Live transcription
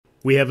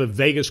We have a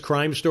Vegas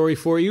crime story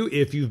for you.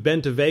 If you've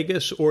been to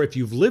Vegas or if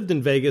you've lived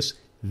in Vegas,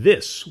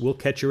 this will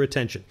catch your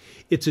attention.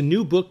 It's a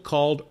new book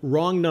called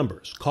Wrong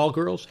Numbers, Call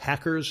Girls,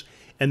 Hackers,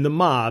 and the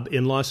Mob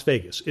in Las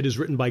Vegas. It is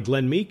written by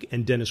Glen Meek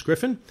and Dennis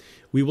Griffin.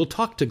 We will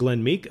talk to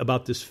Glen Meek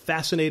about this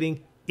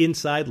fascinating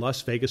inside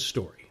Las Vegas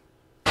story.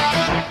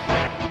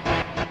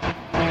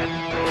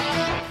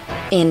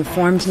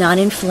 Informed, Not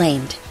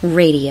Inflamed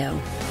Radio.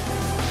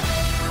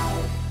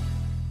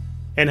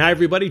 And hi,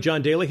 everybody.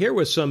 John Daly here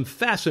with some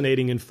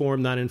fascinating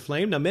Informed, Not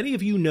Inflamed. Now, many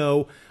of you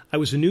know I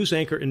was a news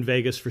anchor in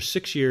Vegas for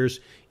 6 years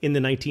in the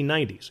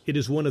 1990s. It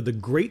is one of the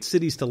great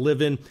cities to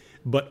live in,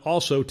 but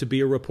also to be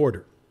a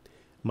reporter.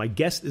 My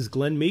guest is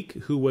Glen Meek,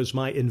 who was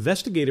my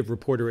investigative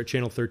reporter at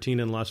Channel 13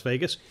 in Las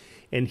Vegas,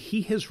 and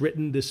he has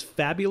written this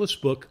fabulous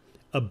book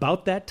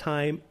about that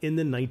time in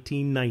the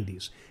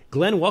 1990s.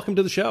 Glen, welcome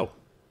to the show.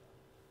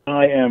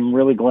 I am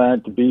really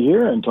glad to be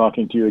here and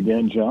talking to you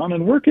again, John,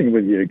 and working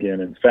with you again.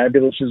 And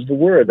fabulous is the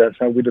word. That's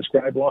how we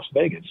describe Las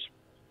Vegas.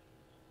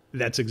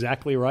 That's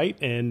exactly right.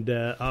 And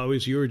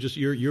always,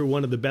 you're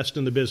one of the best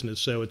in the business.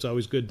 So it's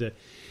always good to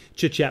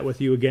chit chat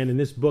with you again. And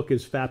this book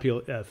is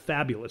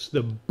fabulous.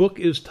 The book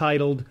is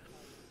titled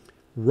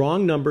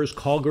 "Wrong Numbers: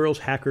 Call Girls,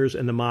 Hackers,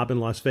 and the Mob in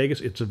Las Vegas."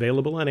 It's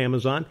available on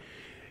Amazon.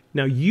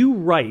 Now, you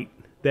write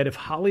that if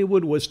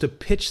Hollywood was to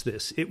pitch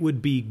this, it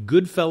would be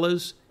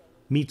Goodfellas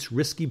meets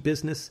Risky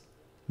Business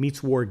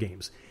meets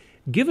Wargames.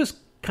 Give us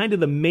kind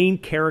of the main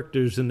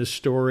characters in the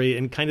story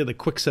and kind of the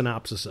quick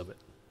synopsis of it.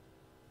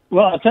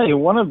 Well, I'll tell you,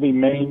 one of the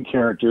main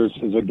characters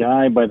is a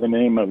guy by the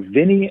name of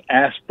Vinny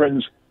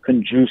Aspirins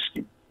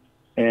Konjuski.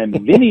 And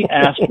Vinny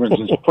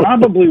Aspirins is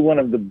probably one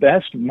of the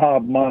best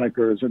mob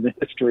monikers in the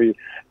history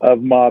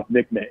of mob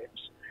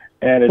nicknames.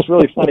 And it's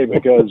really funny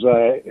because,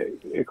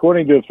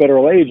 according to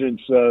federal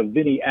agents,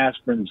 Vinny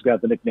Aspirins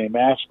got the nickname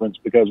Aspirins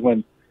because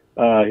when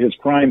his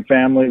crime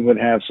family would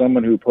have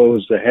someone who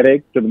posed a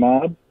headache to the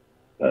mob,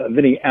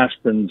 Vinny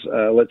Aspirins,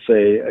 let's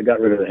say, got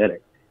rid of the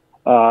headache.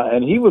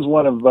 And he was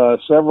one of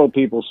several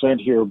people sent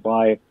here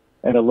by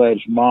an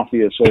alleged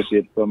mafia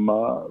associate from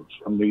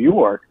New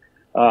York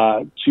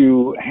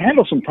to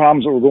handle some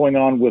problems that were going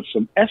on with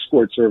some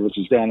escort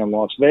services down in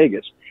Las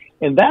Vegas.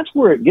 And that's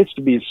where it gets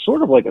to be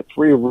sort of like a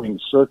three-ring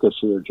circus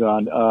here,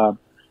 John.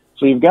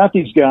 So you've got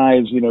these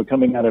guys,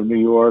 coming out of New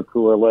York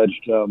who are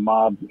alleged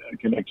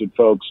mob-connected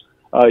folks.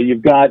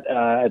 You've got,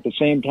 at the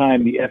same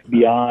time, the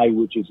FBI,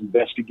 which is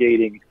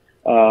investigating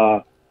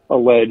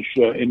alleged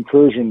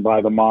incursion by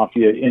the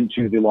mafia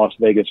into the Las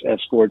Vegas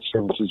escort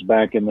services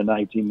back in the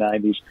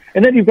 1990s.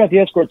 And then you've got the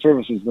escort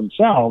services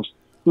themselves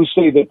who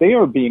say that they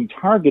are being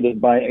targeted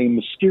by a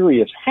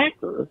mysterious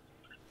hacker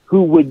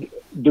who would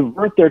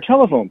divert their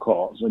telephone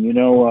calls. And,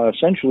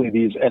 essentially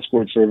these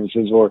escort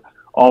services, or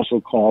also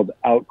called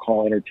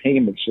out-call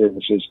entertainment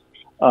services,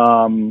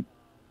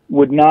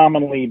 would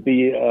nominally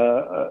be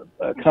a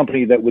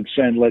company that would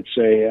send, let's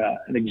say,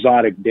 an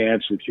exotic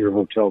dancer to your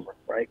hotel room,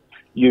 right?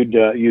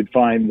 You'd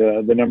find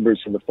the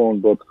numbers from the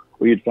phone book,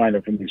 or you'd find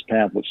them from these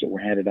pamphlets that were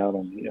handed out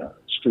on the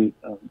street,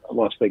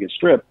 Las Vegas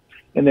Strip.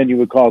 And then you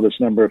would call this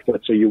number if,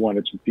 let's say, you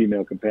wanted some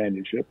female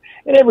companionship.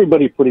 And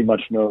everybody pretty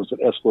much knows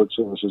that escort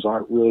services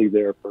aren't really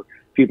there for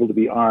people to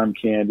be arm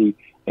candy.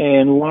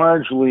 And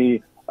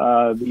largely,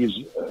 these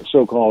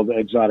so-called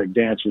exotic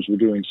dancers were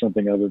doing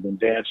something other than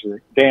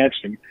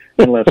dancing,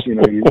 unless,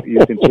 you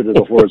consider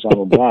the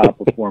horizontal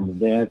bop a form of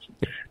dancing.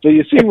 So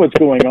you see what's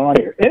going on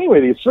here. Anyway,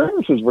 these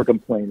services were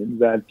complaining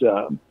that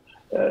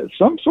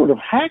some sort of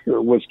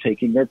hacker was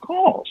taking their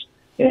calls.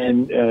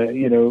 And,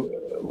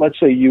 let's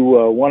say you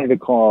wanted to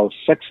call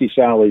Sexy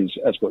Sally's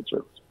escort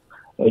service,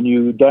 and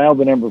you dialed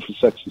the number for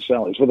Sexy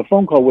Sally's. Well, the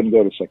phone call wouldn't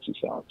go to Sexy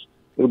Sally's.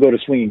 It would go to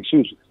Swinging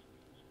Susie's.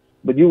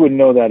 But you wouldn't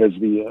know that as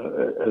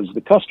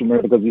the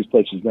customer, because these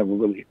places never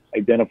really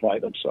identify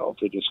themselves.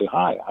 They just say,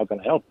 "Hi, how can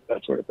I help?"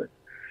 That sort of thing.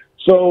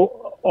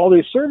 So all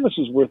these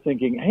services were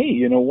thinking, "Hey,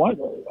 you know what?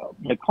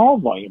 My call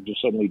volumes are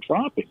suddenly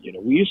dropping.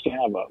 We used to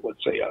have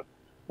let's say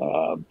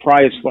a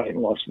prize fight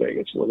in Las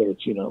Vegas, whether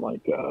it's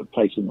like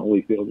Tyson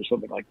Holyfield or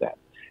something like that,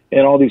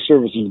 and all these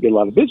services get a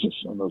lot of business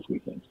on those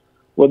weekends.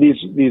 Well,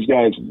 these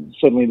guys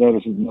suddenly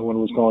noticed that no one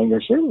was calling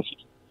their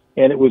services.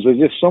 And it was as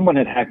if someone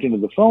had hacked into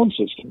the phone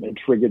system and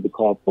triggered the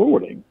call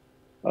forwarding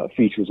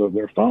features of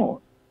their phone,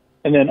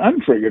 and then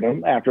untriggered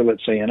them after,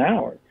 let's say, an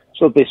hour.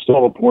 So that they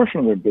stole a portion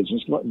of their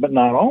business, but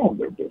not all of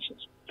their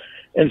business.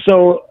 And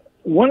so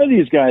one of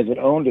these guys that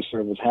owned a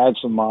service had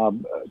some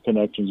mob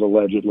connections,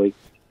 allegedly,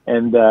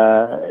 and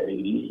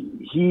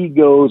he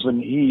goes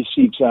and he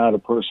seeks out a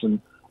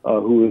person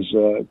who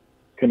is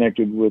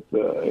connected with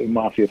a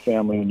mafia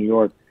family in New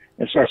York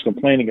and starts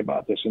complaining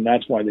about this. And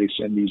that's why they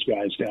send these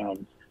guys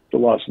down to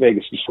Las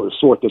Vegas to sort of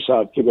sort this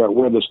out, figure out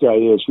where this guy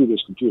is, who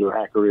this computer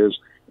hacker is,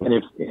 and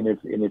if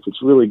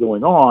it's really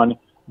going on,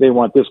 they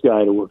want this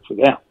guy to work for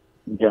them.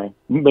 Okay,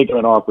 make him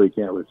an offer he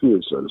can't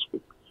refuse, so to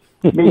speak.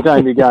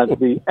 Meantime, you got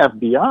the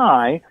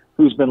FBI,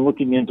 who's been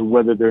looking into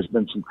whether there's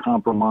been some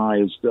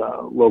compromised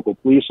local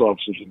police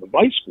officers in the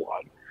Vice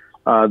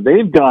Squad.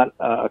 They've got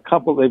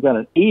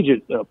an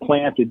agent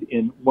planted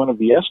in one of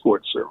the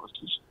escort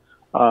services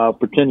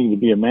pretending to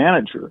be a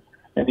manager.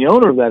 And the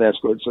owner of that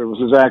escort service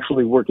is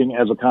actually working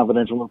as a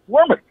confidential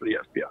informant for the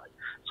FBI.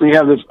 So you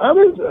have this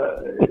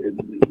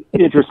other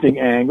interesting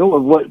angle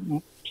of what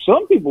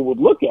some people would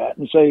look at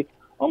and say,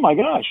 oh my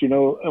gosh,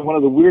 one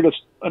of the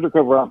weirdest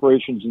undercover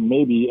operations in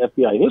maybe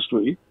FBI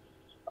history.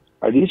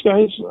 Are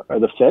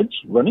the feds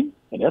running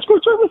an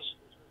escort service?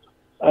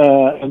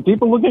 And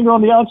people looking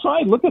on the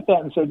outside look at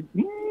that and say,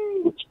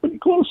 it's pretty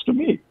close to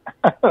me.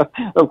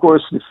 Of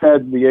course, the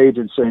Fed, the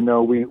agents say,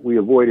 no, we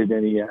avoided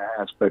any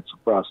aspects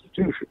of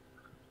prostitution.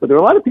 But there are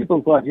a lot of people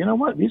who thought, you know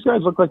what, these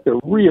guys look like they're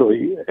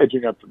really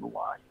edging up to the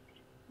line.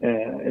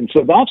 And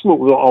so that's what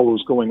was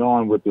always going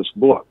on with this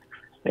book.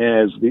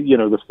 As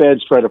the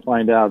feds try to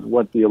find out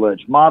what the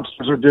alleged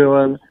mobsters are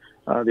doing.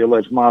 The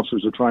alleged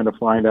mobsters are trying to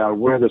find out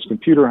where this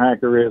computer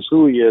hacker is,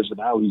 who he is, and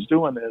how he's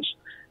doing this.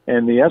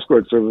 And the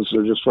escort services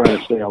are just trying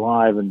to stay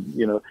alive. And,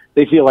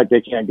 they feel like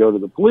they can't go to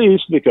the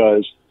police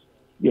because,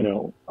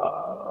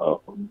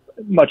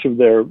 much of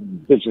their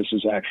business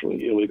is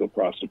actually illegal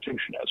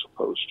prostitution as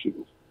opposed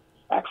to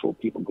actual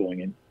people going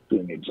in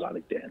doing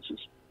exotic dances.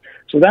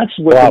 So that's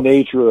what the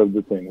nature of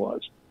the thing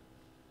was.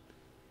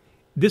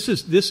 This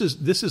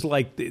is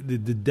like the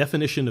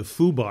definition of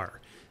FUBAR.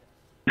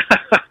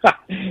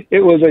 It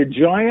was a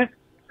giant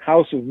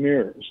house of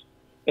mirrors.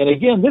 And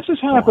again, this is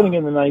happening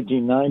in the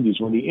 1990s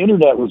when the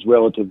internet was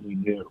relatively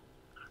new.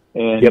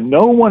 And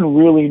no one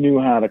really knew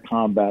how to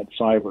combat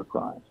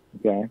cybercrime,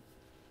 okay?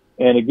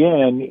 And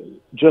again,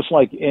 just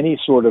like any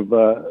sort of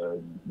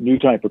new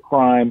type of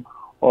crime,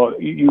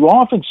 you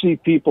often see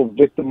people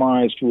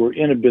victimized who are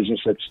in a business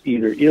that's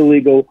either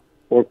illegal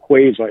or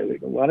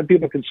quasi-legal. A lot of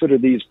people consider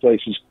these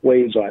places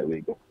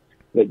quasi-legal.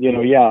 That,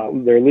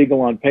 they're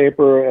legal on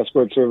paper,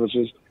 escort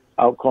services,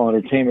 alcohol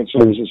entertainment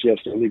services, yes,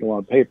 they're legal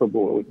on paper, but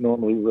what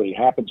normally really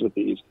happens with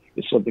these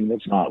is something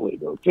that's not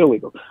legal, it's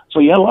illegal. So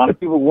you had a lot of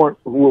people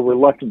who were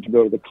reluctant to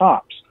go to the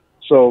cops.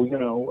 So,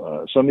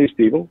 some of these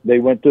people, they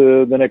went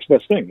to the next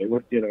best thing. They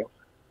went, to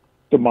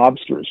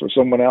mobsters or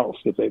someone else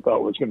that they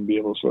thought was going to be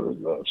able to sort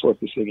of sort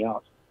this thing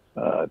out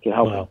to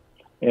help them.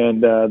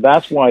 And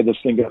that's why this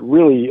thing got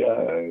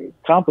really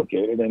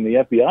complicated, and the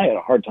FBI had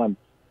a hard time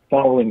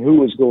following who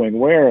was going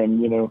where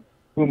and,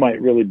 who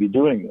might really be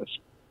doing this.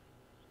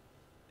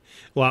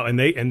 Wow, and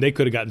they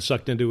could have gotten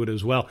sucked into it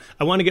as well.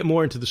 I want to get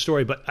more into the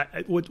story, but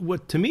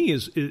what to me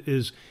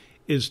is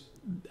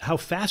how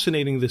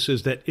fascinating this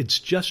is, that it's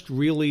just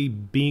really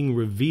being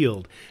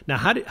revealed. Now,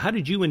 how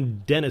did you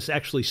and Dennis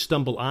actually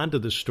stumble onto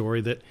this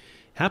story that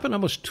happened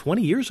almost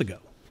 20 years ago?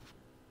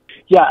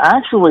 Yeah,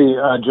 actually,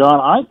 John,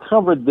 I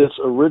covered this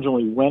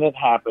originally when it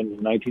happened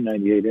in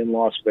 1998 in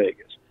Las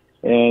Vegas,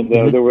 and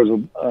there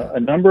was a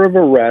number of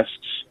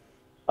arrests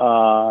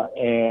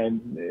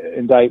and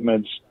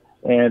indictments.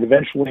 And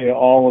eventually,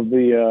 all of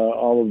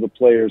the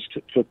players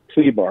took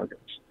plea bargains,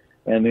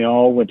 and they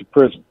all went to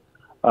prison.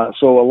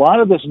 So a lot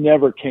of this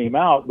never came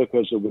out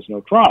because there was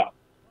no trial.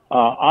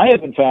 I have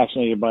been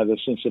fascinated by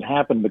this since it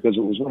happened because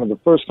it was one of the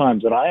first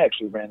times that I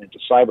actually ran into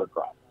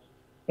cybercrime.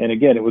 And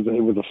again, it was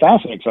a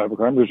fascinating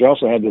cybercrime because you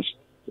also had this,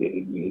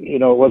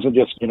 it wasn't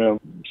just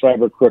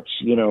cyber crooks,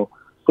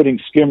 putting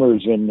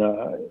skimmers in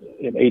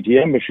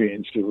ATM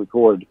machines to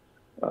record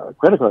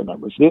credit card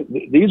numbers.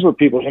 These were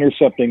people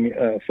intercepting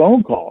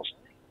phone calls.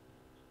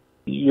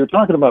 You're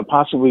talking about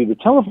possibly the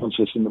telephone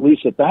system, at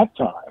least at that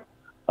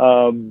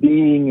time,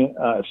 being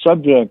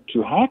subject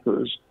to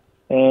hackers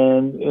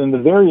and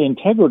the very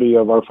integrity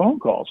of our phone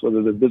calls,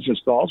 whether they're business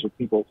calls or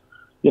people.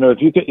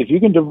 If you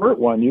can divert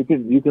one, you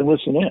can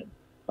listen in.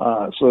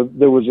 So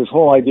there was this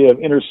whole idea of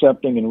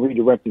intercepting and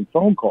redirecting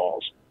phone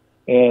calls,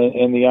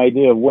 and the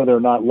idea of whether or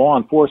not law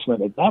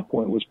enforcement at that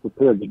point was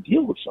prepared to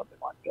deal with something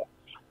like that.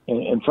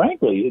 And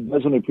frankly, it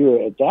doesn't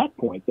appear at that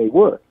point they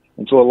were.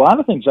 And so a lot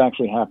of things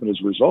actually happened as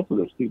a result of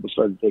this. People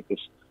started to take this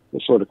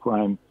sort of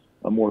crime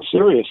more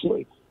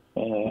seriously,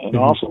 and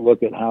also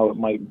look at how it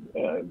might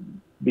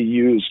be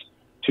used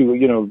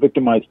to,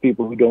 victimize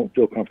people who don't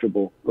feel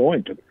comfortable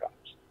going to the cops.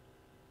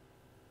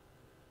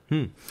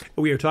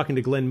 We are talking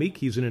to Glen Meek.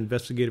 He's an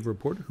investigative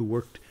reporter who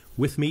worked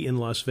with me in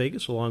Las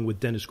Vegas, along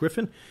with Dennis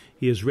Griffin.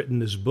 He has written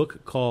this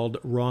book called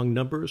Wrong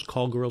Numbers,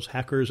 Call Girls,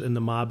 Hackers, and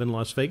the Mob in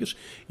Las Vegas.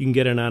 You can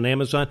get it on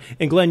Amazon.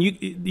 And Glenn,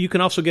 you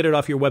can also get it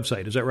off your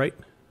website. Is that right?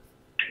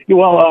 Yeah,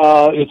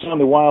 well, it's on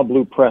the Wild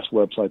Blue Press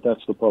website.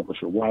 That's the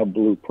publisher, Wild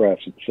Blue Press.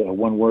 It's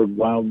one word,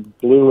 Wild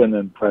Blue, and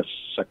then Press,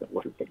 second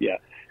word. But yeah,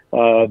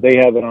 they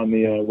have it on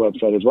the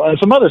website as well. And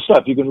some other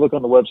stuff. You can look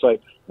on the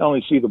website, not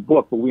only see the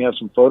book, but we have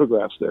some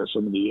photographs there,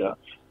 some of the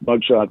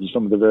mugshots of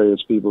some of the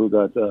various people who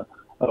got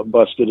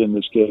busted in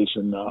this case,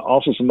 and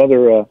also some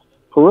other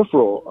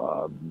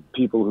peripheral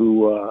people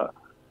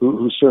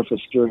who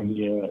surfaced during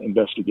the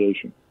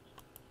investigation.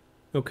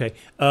 Okay.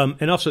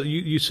 And also,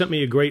 you sent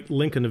me a great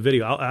link in the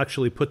video. I'll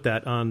actually put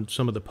that on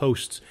some of the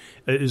posts.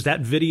 Is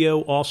that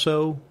video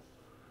also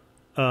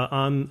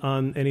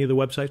on any of the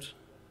websites?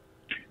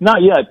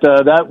 Not yet.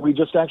 That we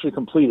just actually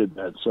completed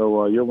that,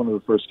 so you're one of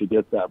the first to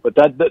get that. But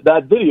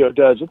that video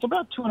does. It's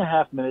about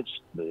 2.5 minutes,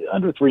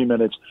 under 3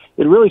 minutes.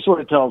 It really sort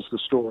of tells the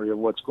story of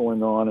what's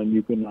going on, and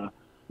you can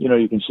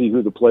you can see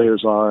who the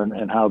players are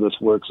and how this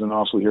works, and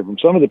also hear from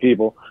some of the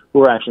people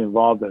who are actually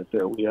involved in it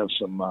there. We have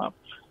some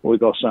what we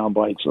call sound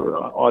bites or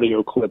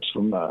audio clips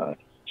from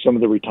some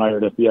of the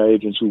retired FBI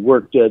agents who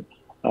worked it.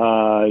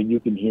 You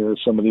can hear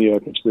some of the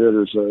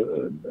conspirators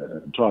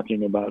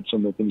talking about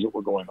some of the things that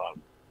were going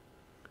on.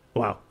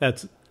 Wow,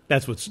 that's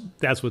what's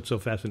so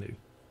fascinating.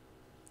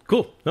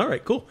 Cool. All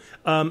right. Cool.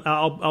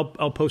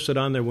 I'll post it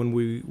on there when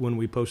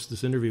we post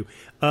this interview.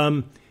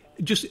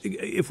 Just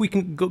if we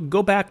can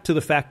go back to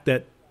the fact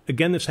that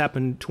again this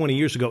happened 20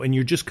 years ago, and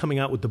you're just coming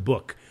out with the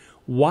book.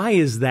 Why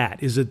is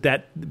that? Is it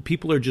that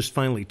people are just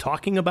finally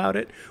talking about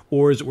it,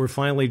 or is it we're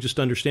finally just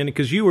understanding?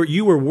 Because you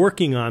were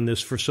working on this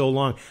for so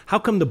long. How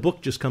come the book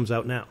just comes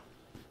out now?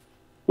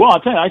 Well, I'll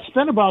tell you, I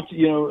spent about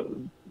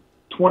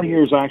 20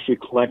 years actually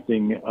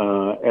collecting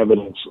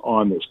evidence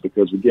on this,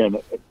 because again,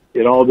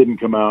 it all didn't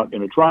come out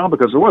in a trial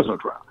because there was no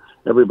trial.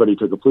 Everybody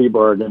took a plea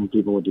bargain,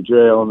 people went to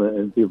jail,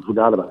 and people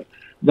forgot about it.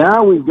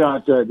 Now we've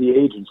got the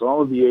agents,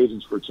 all of the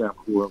agents, for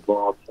example, who are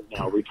involved have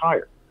now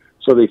retired.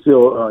 So they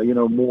feel,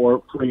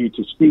 more free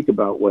to speak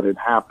about what had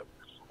happened.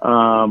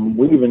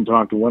 We even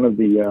talked to one of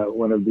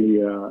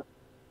the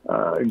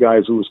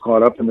guys who was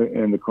caught up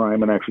in the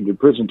crime and actually did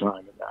prison time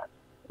in that.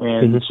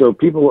 And so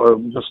people are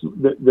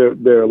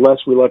they're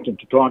less reluctant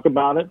to talk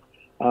about it.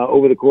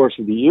 Over the course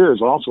of the years,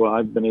 also,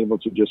 I've been able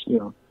to just,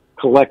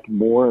 collect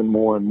more and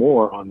more and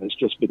more on this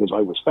just because I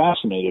was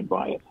fascinated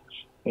by it.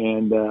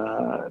 And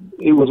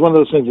it was one of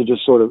those things that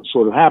just sort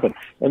of happened.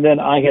 And then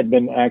I had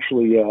been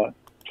actually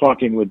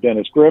talking with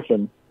Dennis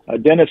Griffin.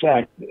 Dennis'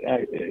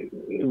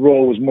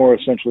 role was more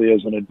essentially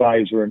as an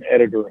advisor and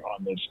editor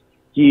on this.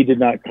 He did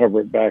not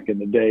cover it back in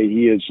the day.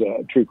 He is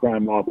a true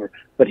crime author,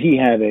 but he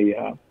had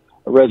a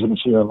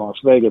residence here in Las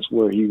Vegas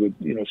where he would,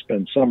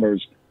 spend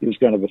summers. He was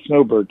kind of a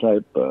snowbird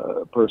type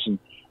person.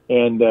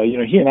 And,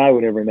 he and I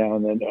would every now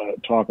and then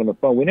talk on the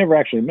phone. We never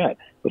actually met,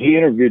 but he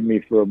interviewed me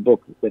for a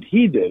book that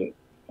he did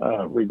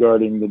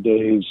regarding the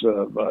days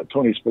of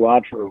Tony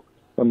Spilatro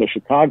from the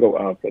Chicago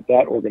outfit,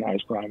 that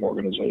organized crime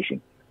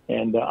organization.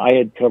 And I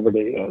had covered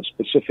a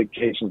specific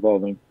case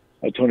involving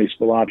Tony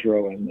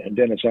Spilatro, and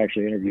Dennis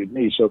actually interviewed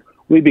me. So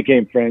we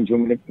became friends.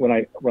 And when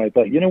I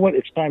thought,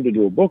 it's time to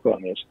do a book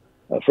on this,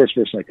 first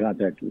person I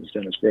contacted was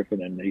Dennis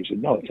Griffin, and he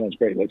said, "No, it sounds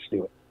great. Let's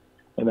do it."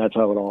 And that's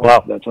how it all.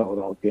 Wow. That's how it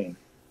all came.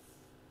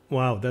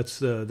 Wow, that's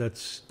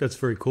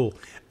very cool.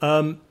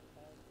 So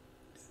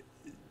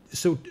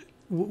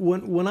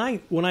when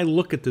I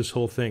look at this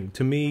whole thing,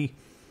 to me,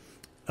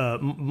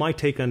 my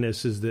take on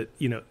this is that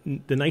the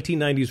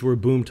 1990s were a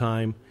boom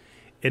time,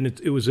 and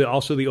it was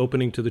also the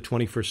opening to the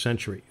 21st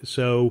century.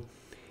 So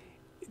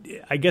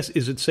I guess,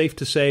 is it safe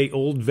to say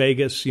old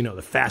Vegas,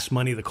 the fast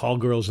money, the call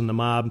girls, and the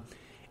mob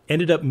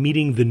ended up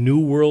meeting the new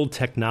world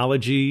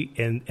technology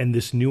and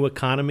this new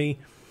economy?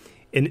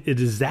 And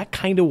is that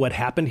kind of what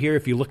happened here,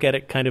 if you look at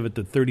it kind of at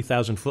the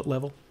 30,000-foot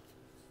level?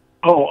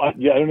 Oh, I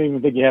don't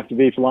even think you have to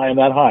be flying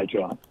that high,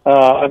 John.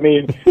 I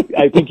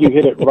think you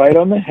hit it right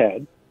on the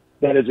head.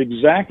 That is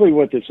exactly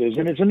what this is.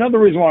 And it's another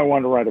reason why I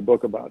wanted to write a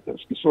book about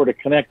this, to sort of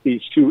connect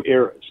these two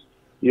eras,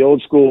 the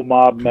old school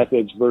mob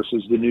methods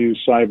versus the new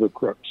cyber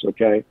crooks,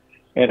 okay?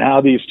 And how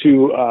these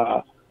two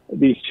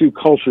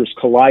cultures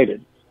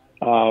collided,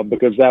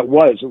 because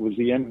it was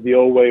the end of the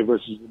old way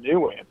versus the new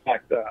way. In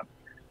fact,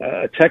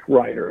 a tech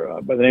writer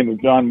by the name of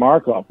John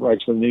Markoff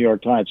writes for the New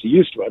York Times. He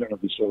used to. I don't know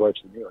if he still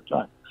writes for the New York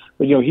Times.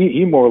 But,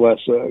 he more or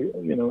less,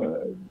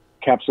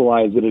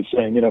 capsulized it as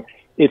saying,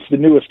 it's the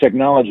newest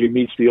technology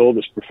meets the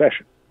oldest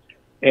profession.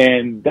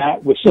 And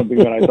that was something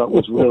that I thought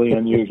was really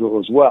unusual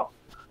as well.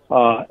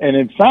 And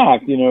in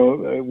fact,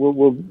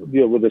 we'll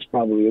deal with this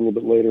probably a little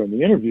bit later in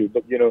the interview,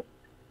 but,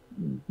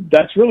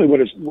 that's really what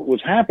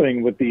was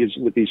happening with these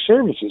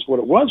services. What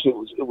it was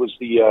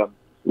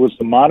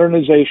the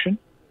modernization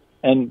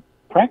and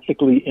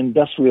practically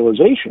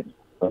industrialization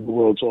of the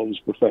world's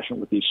oldest profession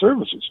with these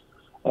services.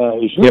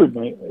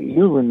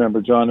 You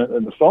remember, John,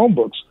 in the phone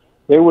books,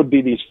 there would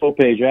be these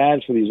full-page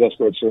ads for these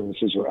escort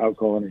services or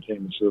out-call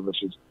entertainment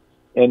services,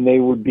 and they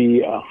would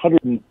be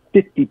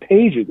 150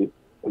 pages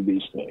of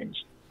these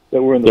things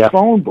that were in the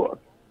phone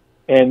book,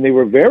 and they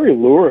were very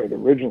lurid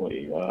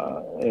originally,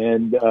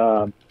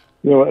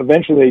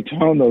 eventually they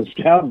toned those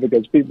down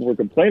because people were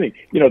complaining.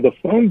 The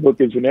phone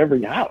book is in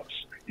every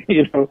house.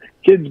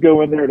 Kids go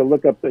in there to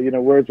look up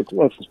where's the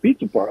closest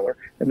pizza parlor,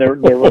 and they're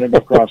running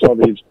across all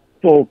these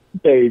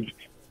full-page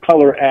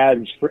color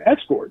ads for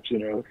escorts,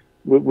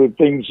 with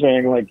things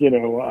saying like,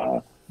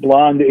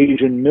 blonde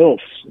Asian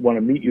MILFs want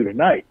to meet you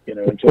tonight,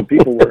 and so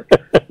people were,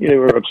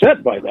 were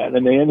upset by that,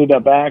 and they ended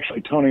up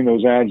actually toning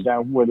those ads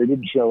down where they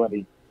didn't show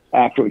any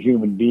actual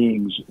human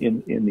beings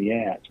in the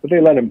ads, but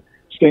they let them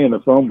stay in the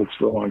phone books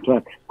for a long time.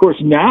 Of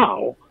course,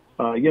 now,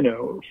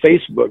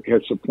 Facebook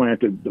has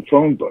supplanted the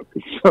phone book.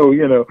 So,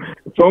 the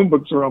phone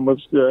books are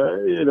almost,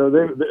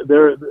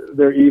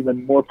 they're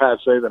even more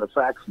passe than a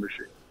fax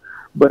machine.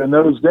 But in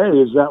those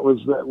days, that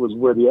was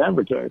where the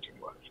advertising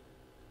was.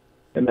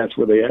 And that's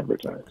where they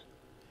advertised.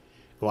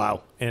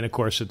 Wow. And of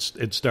course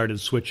it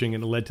started switching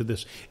and it led to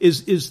this.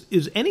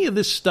 Is any of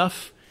this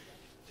stuff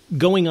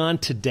going on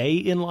today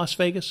in Las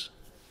Vegas?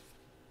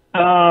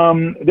 There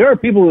are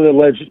people that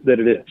allege that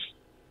it is.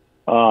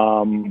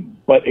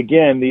 But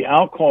again, the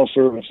outcall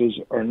services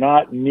are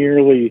not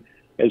nearly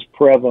as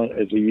prevalent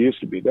as they used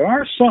to be. There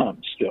are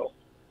some still.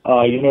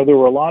 There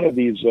were a lot of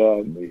these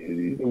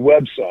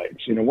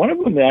websites. One of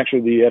them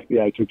actually the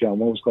FBI took down.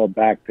 One was called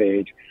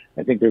Backpage.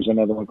 I think there's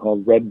another one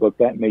called Redbook.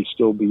 That may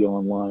still be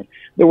online.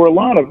 There were a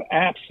lot of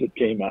apps that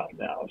came out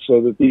now,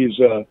 so that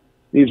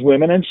these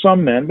women and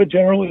some men, but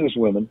generally it was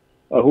women,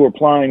 who are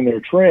plying their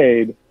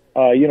trade.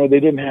 They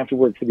didn't have to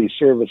work for these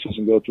services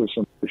and go through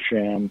some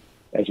sham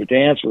as a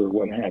dancer or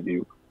what have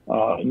you.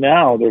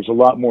 Now there's a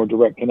lot more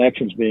direct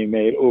connections being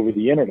made over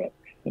the internet.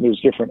 And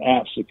there's different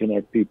apps that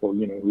connect people,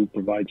 who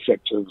provide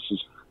sex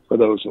services for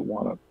those that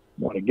want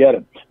to get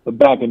it. But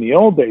back in the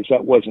old days,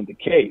 that wasn't the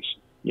case.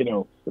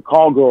 The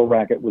call girl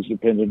racket was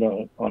dependent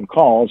on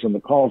calls, and the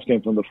calls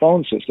came from the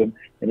phone system.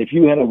 And if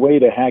you had a way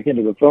to hack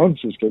into the phone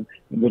system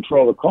and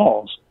control the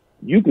calls,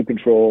 you could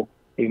control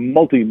a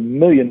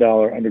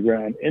multi-million-dollar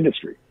underground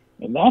industry.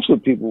 And that's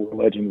what people were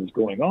alleging was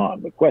going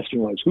on. The question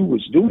was, who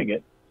was doing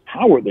it?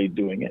 How were they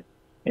doing it?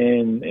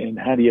 And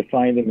how do you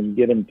find them and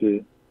get them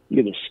to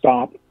either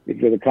stop if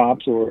you're the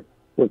cops or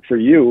work for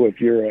you if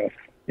you're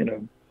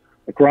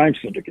a crime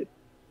syndicate?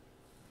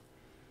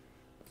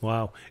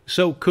 Wow.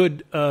 So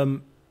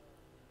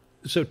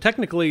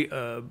technically,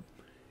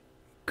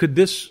 could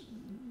this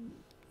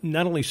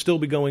not only still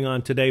be going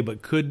on today,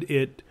 but could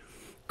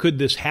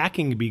this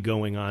hacking be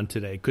going on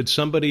today? Could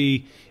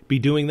somebody be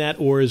doing that,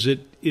 or has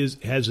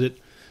it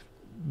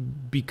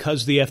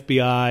because the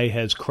FBI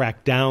has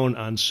cracked down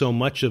on so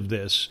much of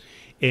this,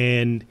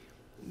 and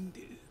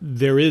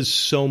there is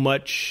so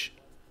much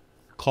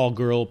call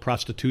girl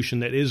prostitution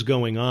that is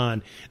going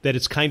on, that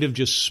it's kind of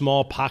just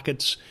small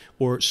pockets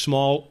or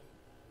small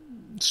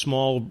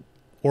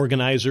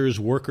organizers,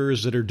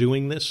 workers that are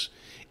doing this,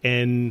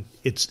 and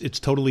it's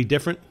totally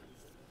different?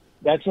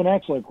 That's an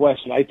excellent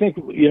question. I think,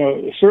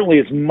 certainly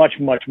it's much,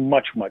 much,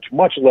 much, much,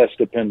 much less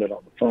dependent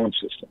on the phone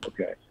system,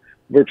 okay?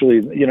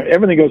 Virtually,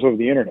 everything goes over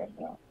the internet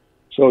now.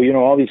 So,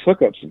 all these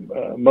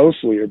hookups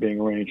mostly are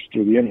being arranged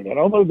through the internet,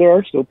 although there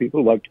are still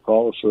people who like to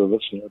call a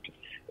service,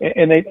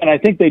 and I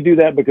think they do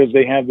that because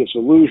they have this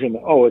illusion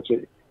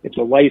that, it's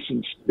a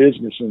licensed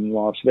business in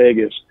Las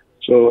Vegas,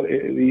 so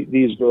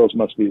these girls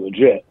must be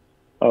legit.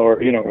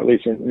 Or, at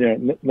least,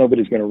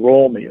 nobody's going to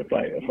roll me if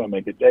I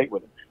make a date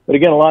with them. But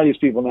again, a lot of these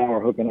people now are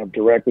hooking up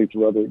directly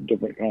through other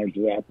different kinds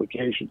of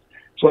applications.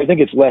 So I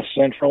think it's less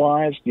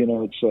centralized,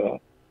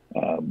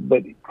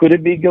 but could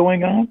it be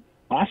going on?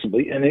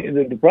 Possibly. And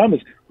the problem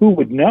is, who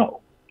would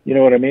know? You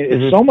know what I mean?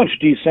 Mm-hmm. It's so much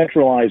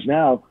decentralized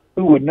now,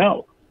 who would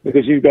know?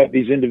 Because you've got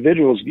these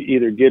individuals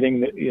either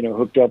getting,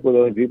 hooked up with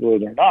other people or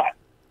they're not.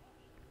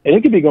 And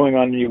it could be going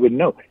on and you wouldn't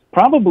know.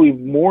 Probably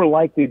more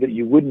likely that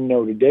you wouldn't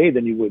know today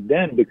than you would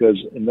then,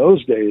 because in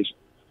those days,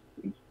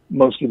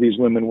 most of these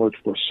women worked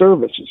for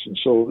services. And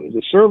so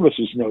the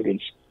services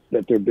noticed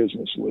that their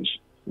business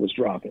was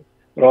dropping.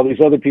 But all these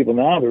other people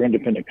now, they're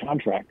independent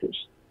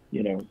contractors,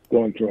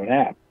 going through an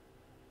app.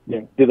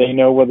 Do they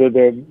know whether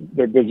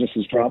their business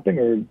is dropping,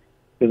 or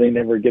do they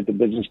never get the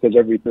business because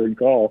every third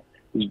call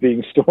is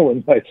being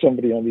stolen by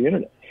somebody on the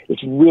internet?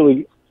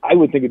 I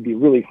would think it'd be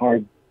really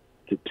hard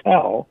to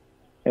tell.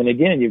 And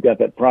again, you've got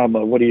that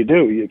problem of, what do you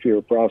do? If you're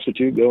a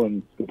prostitute, go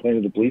and complain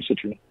to the police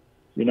that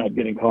you're not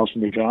getting calls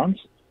from your Johns?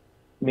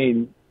 I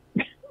mean,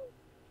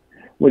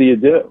 what do you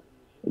do?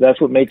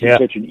 That's what makes it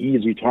such an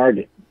easy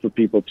target for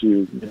people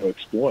to,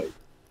 exploit.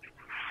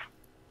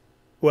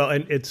 Well,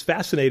 and it's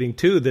fascinating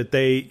too that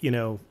they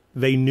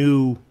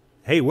knew,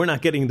 hey, we're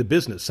not getting the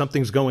business.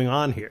 Something's going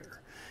on here.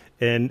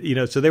 And,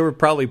 so they were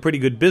probably pretty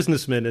good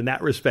businessmen in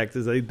that respect,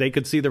 as they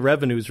could see the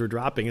revenues were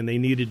dropping and they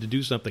needed to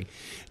do something.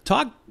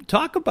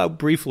 Talk about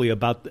briefly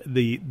about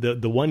the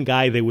one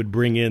guy they would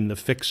bring in, the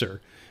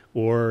fixer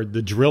or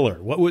the driller.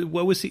 What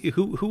was he?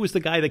 Who was the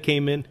guy that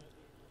came in?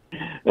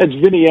 That's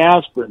Vinny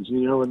Aspirins.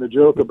 And the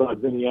joke about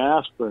Vinny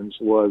Aspirins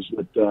was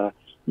that,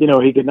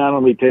 he could not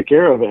only take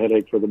care of a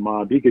headache for the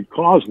mob, he could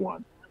cause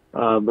one,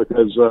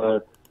 because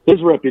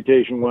his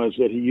reputation was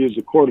that he used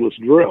a cordless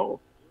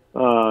drill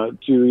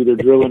to either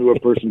drill into a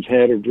person's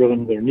head or drill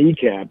into their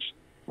kneecaps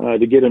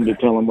to get him to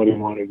tell him what he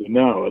wanted to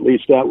know. At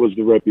least that was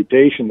the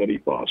reputation that he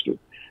fostered.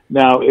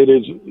 Now, it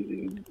is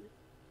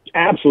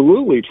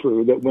absolutely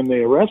true that when they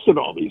arrested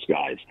all these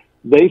guys,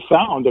 they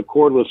found a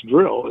cordless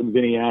drill in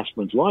Vinny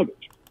Aspirins'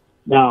 luggage.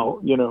 Now,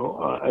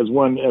 as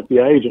one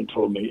FBI agent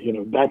told me,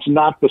 that's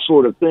not the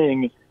sort of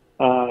thing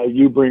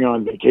you bring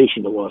on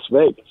vacation to Las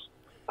Vegas.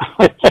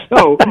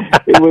 So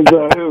it was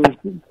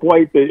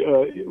quite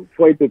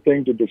the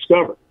thing to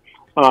discover.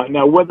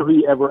 Now, whether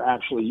he ever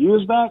actually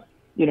used that,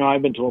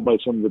 I've been told by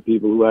some of the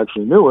people who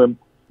actually knew him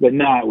that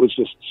it was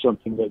just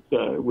something that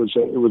it was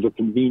a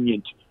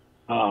convenient,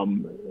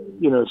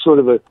 sort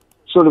of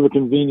a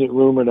convenient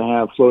rumor to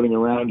have floating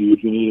around you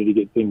if you needed to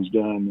get things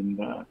done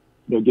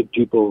and get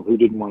people who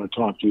didn't want to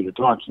talk to you.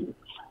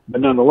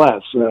 But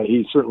nonetheless,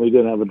 he certainly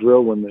did have a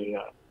drill when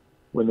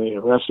when they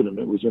arrested him,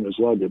 it was in his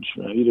luggage.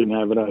 He didn't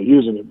have it out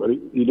using it, but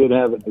he did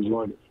have it in his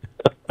luggage.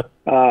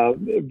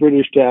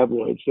 British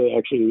tabloids, they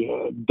actually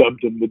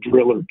dubbed him the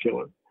driller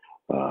killer.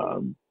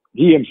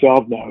 He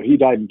himself now, he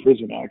died in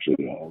prison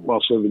actually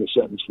while serving a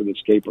sentence for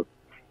this caper.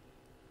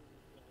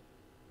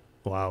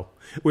 Wow.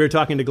 We're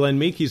talking to Glen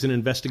Meek. He's an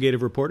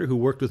investigative reporter who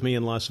worked with me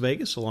in Las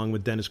Vegas, along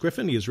with Dennis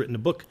Griffin. He has written a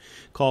book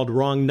called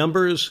Wrong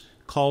Numbers,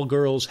 Call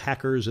Girls,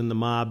 Hackers, and the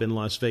Mob in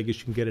Las Vegas.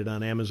 You can get it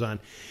on Amazon.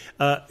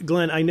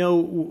 Glenn, I know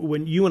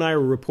when you and I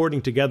were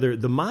reporting together,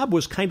 the mob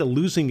was kind of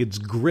losing its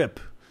grip,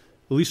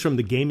 at least from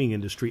the gaming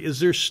industry. Is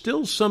there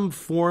still some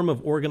form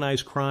of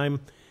organized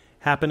crime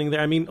happening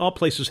there? I mean, all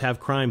places have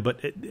crime,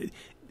 but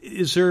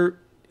is there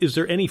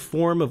any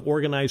form of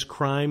organized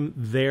crime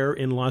there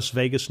in Las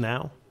Vegas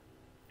now?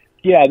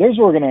 Yeah, there's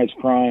organized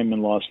crime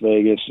in Las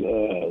Vegas.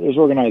 There's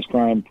organized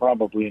crime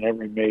probably in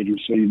every major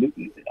city.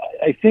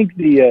 I think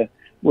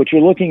what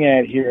you're looking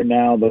at here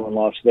now, though, in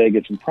Las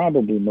Vegas and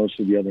probably most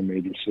of the other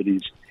major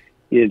cities,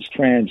 is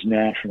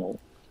transnational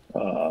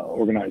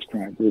organized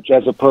crime groups,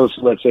 as opposed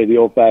to, let's say, the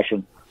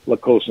old-fashioned La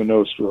Cosa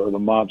Nostra or the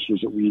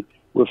mobsters that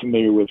we're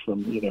familiar with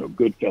from,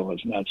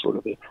 Goodfellas and that sort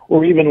of thing.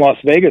 Or even Las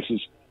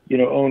Vegas's,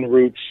 own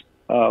roots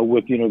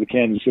with, the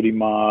Kansas City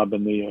mob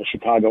and the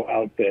Chicago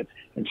outfit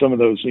and some of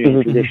those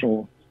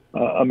traditional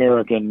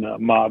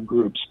American mob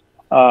groups.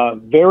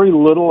 Very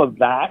little of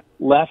that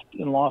left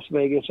in Las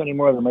Vegas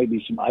anymore. There might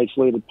be some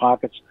isolated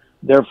pockets.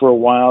 There for a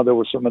while, there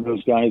were some of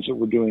those guys that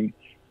were doing,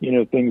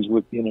 things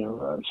with,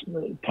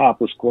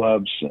 topless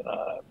clubs,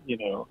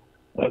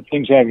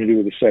 things having to do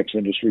with the sex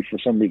industry. For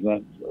some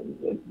reason,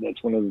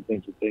 that's one of the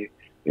things that they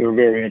were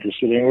very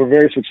interested in and were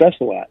very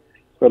successful at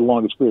for the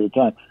longest period of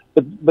time.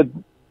 But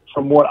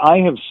from what I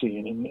have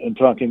seen and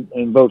talking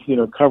and both,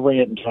 covering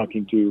it and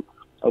talking to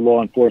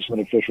law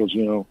enforcement officials,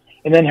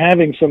 and then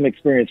having some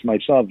experience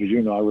myself, as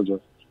you know, I was an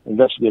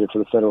investigator for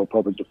the Federal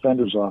Public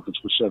Defender's Office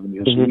for 7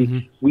 years. Mm-hmm.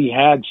 We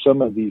had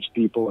some of these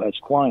people as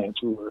clients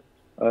who were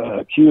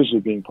accused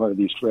of being part of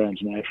these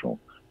transnational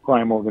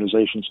crime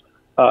organizations.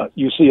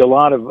 You see a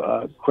lot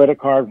of credit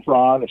card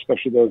fraud,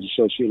 especially those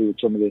associated with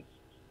some of the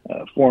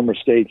former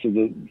states of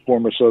the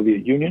former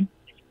Soviet Union.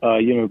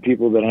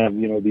 People that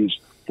have, these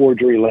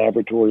forgery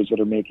laboratories that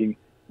are making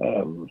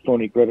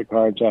phony credit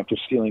cards after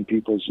stealing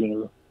people's,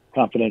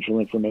 confidential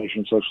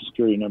information, social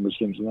security numbers,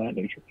 things of that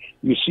nature.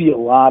 You see a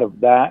lot of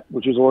that,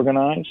 which is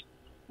organized.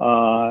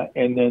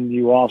 And then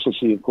you also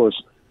see, of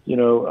course,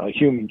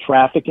 human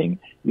trafficking.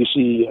 You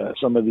see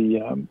some of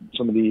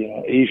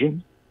the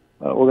Asian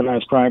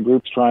organized crime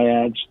groups,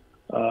 triads,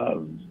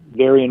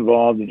 very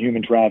involved in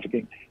human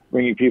trafficking,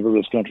 bringing people to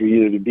this country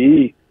either to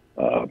be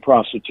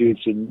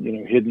prostitutes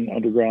in hidden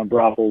underground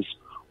brothels,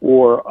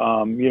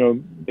 or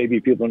maybe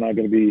people are not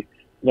going to be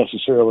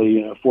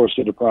necessarily forced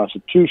into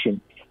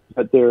prostitution,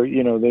 but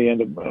they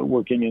end up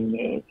working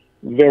in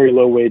very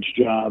low wage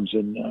jobs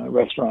in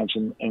restaurants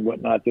and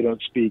whatnot. They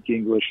don't speak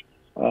English.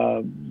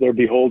 They're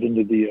beholden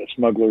to the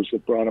smugglers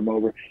that brought them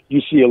over.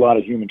 You see a lot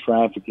of human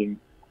trafficking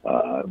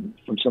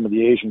from some of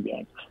the Asian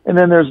gangs. And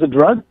then there's the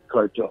drug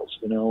cartels.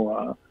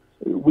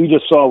 We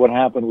just saw what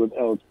happened with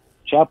El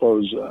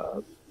Chapo's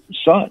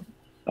son.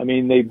 I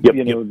mean,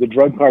 the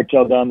drug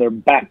cartel down there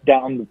backed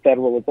down the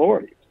federal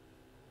authorities.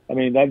 I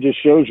mean, that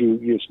just shows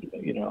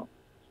you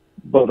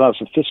both how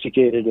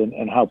sophisticated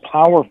and how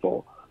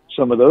powerful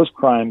some of those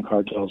crime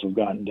cartels have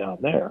gotten down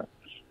there.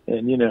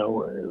 And, you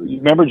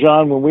remember,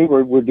 John, when we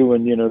were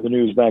doing, the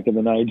news back in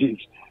the 90s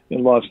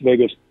in Las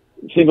Vegas,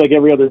 it seemed like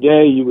every other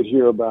day you would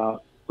hear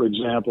about, for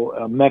example,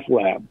 a meth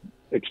lab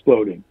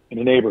exploding in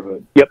a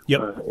neighborhood,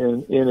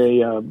 in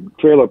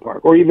a trailer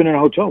park, or even in a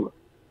hotel room.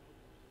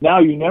 Now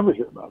you never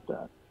hear about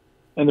that.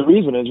 And the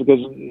reason is because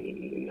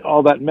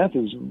all that meth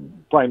is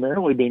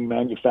primarily being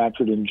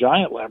manufactured in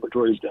giant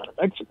laboratories down in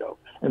Mexico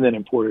and then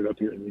imported up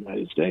here in the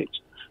United States.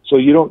 So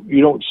you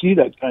don't see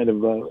that kind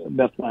of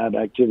meth lab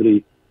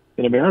activity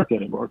in America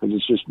anymore, because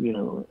it's just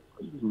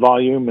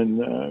volume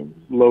and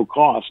low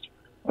cost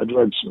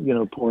drugs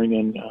pouring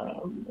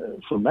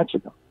in from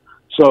Mexico.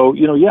 So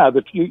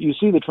you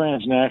see the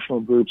transnational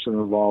groups that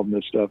are involved in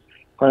this stuff,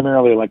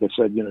 primarily, like I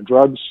said,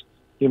 drugs,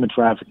 human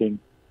trafficking,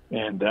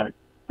 and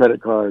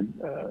credit card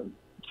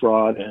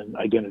fraud and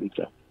identity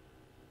theft.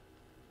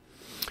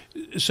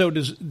 So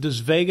does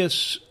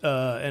Vegas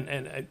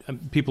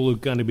and people who are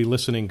going to be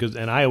listening,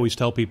 and I always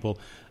tell people,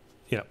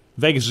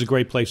 Vegas is a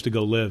great place to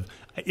go live.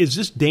 Is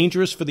this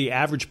dangerous for the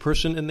average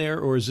person in there,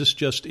 or is this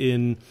just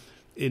in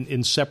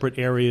separate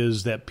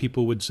areas that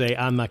people would say,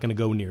 I'm not going to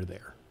go near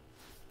there?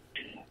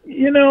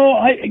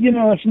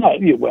 It's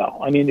not. Well,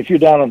 I mean, if you're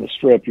down on the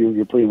Strip,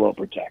 you're pretty well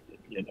protected.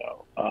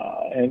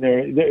 And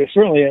there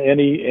certainly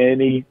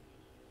any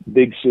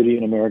big city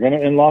in America,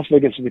 and Las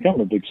Vegas has become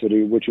a big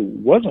city, which it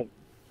wasn't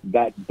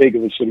that big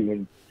of a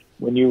city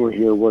when you were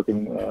here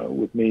working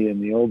with me in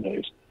the old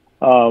days.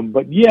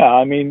 But yeah,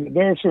 I mean,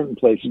 there are certain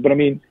places, but I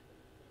mean,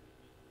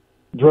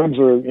 drugs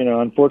are,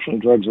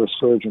 unfortunately, drugs are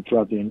surging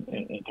throughout the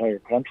entire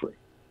country.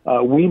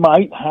 We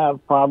might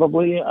have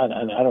probably,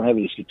 and I don't have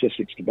any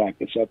statistics to back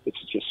this up, this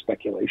is just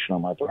speculation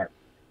on my part,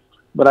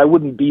 but I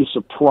wouldn't be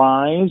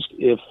surprised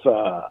if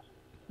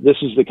this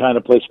is the kind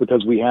of place,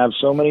 because we have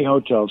so many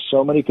hotels,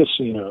 so many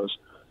casinos,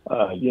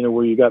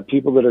 where you got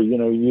people that are,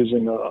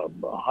 using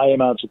high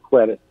amounts of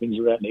credit, things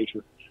of that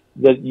nature,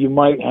 that you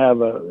might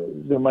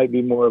there might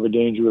be more of a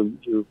danger of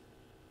your,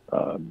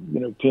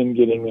 PIN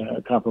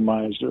getting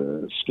compromised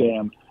or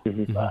scammed.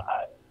 Mm-hmm.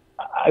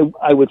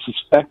 I would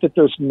suspect that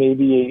there's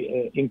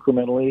maybe a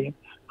incrementally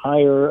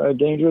higher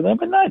danger of that,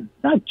 but not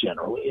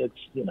generally. It's,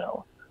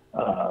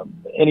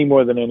 any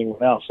more than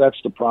anyone else.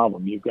 That's the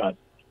problem. You've got,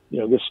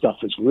 this stuff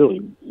is really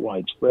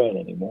widespread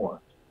anymore,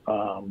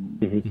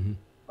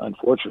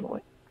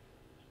 unfortunately.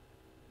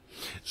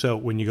 So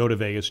when you go to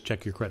Vegas,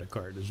 check your credit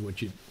card is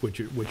what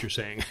you're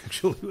saying.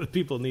 Actually, what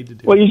people need to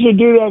do. Well, you should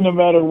do that no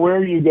matter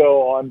where you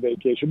go on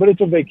vacation. But it's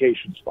a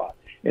vacation spot,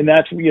 and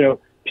that's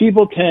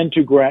people tend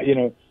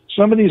to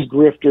some of these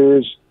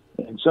grifters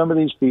and some of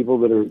these people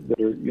that are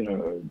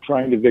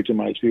trying to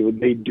victimize people.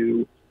 They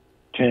do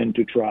tend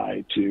to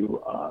try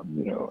to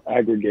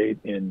aggregate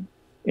in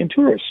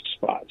tourist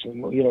spots,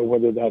 and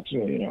whether that's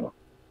a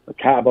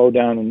Cabo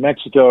down in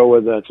Mexico,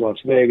 whether that's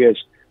Las Vegas,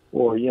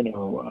 or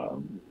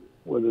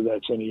whether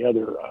that's any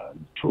other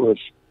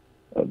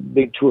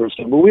big tourist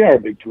town. But we are a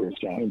big tourist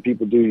town, and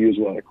people do use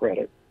a lot of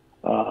credit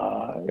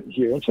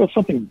here. And so it's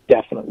something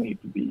definitely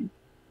to be,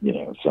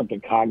 something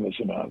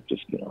cognizant of.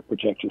 Just,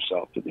 protect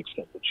yourself to the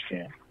extent that you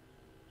can.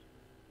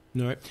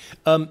 All right.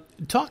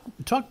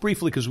 Talk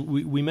briefly, because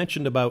we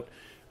mentioned about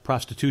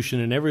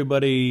prostitution, and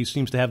everybody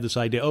seems to have this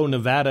idea,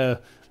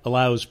 Nevada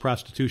allows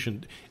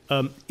prostitution.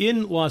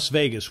 In Las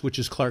Vegas, which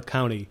is Clark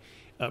County,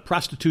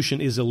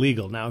 prostitution is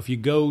illegal. Now, if you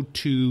go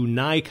to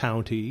Nye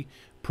County,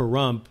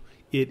 Pahrump,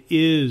 it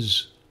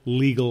is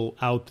legal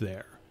out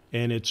there,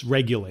 and it's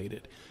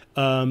regulated.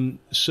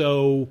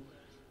 So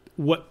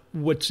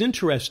what's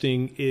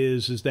interesting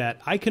is that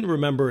I can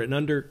remember an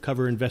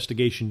undercover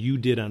investigation you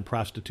did on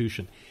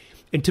prostitution.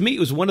 And to me, it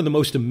was one of the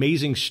most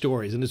amazing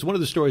stories, and it's one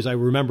of the stories I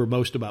remember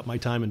most about my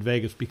time in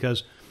Vegas,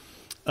 because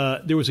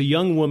there was a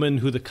young woman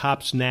who the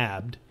cops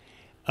nabbed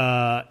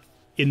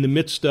in the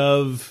midst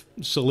of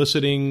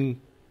soliciting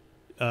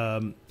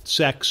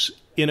sex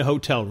in a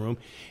hotel room.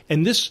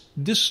 And this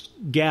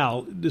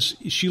gal,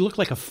 she looked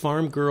like a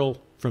farm girl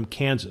from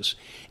Kansas,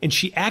 and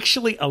she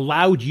actually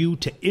allowed you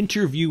to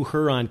interview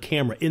her on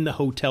camera in the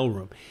hotel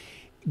room.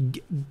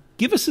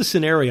 Give us a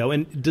scenario,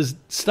 and does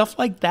stuff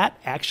like that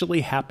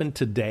actually happen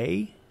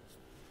today?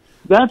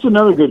 That's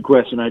another good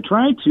question. I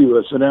tried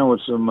to sit down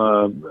with some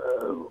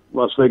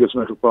Las Vegas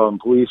Metropolitan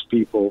Police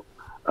people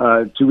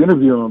to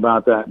interview them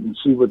about that and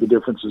see what the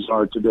differences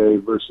are today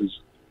versus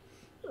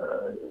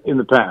in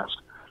the past.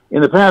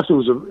 In the past, it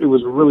was a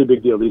really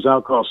big deal. These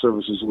alcohol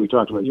services that we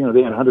talked about,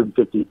 they had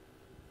 150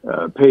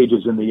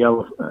 pages in the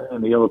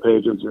yellow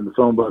pages in the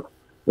phone book.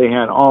 They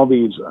had all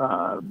these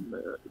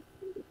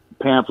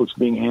pamphlets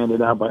being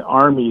handed out by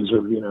armies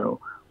of,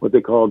 what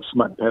they called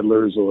smut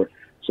peddlers, or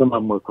some of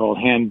them were called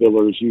hand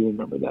billers. You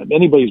remember that.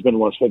 Anybody who's been to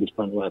Las Vegas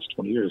probably in the last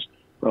 20 years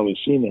probably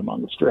seen them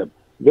on the Strip.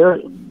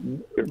 A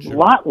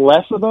lot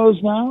less of those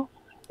now.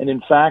 And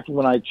in fact,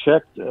 when I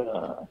checked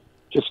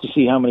just to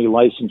see how many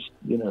licensed,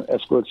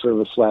 escort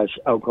service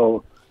 /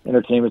 alcohol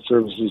entertainment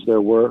services there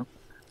were,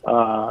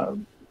 there's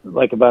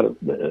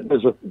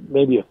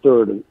maybe a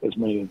third of as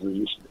many as there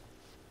used to be,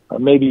 or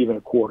maybe even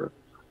a quarter.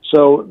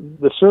 So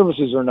the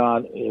services are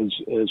not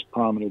as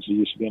prominent as they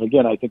used to be. And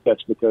again, I think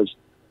that's because,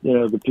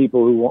 the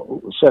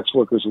people sex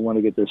workers who want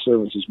to get their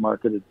services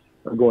marketed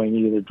are going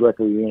either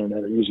directly to the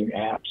internet or using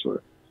apps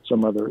or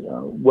some other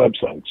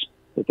websites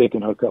that they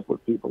can hook up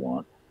with people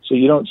on. So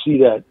you don't see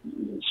that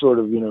sort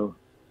of,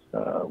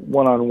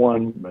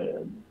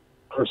 one-on-one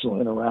personal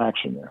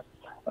interaction there.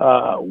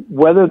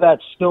 Whether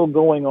that's still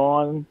going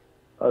on,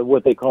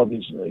 what they call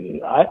these,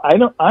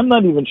 I'm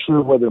not even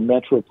sure whether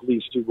Metro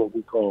Police do what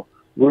we call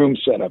room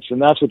setups,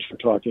 and that's what you're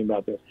talking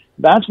about there.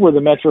 That's where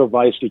the Metro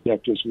Vice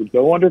detectives would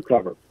go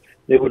undercover.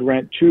 They would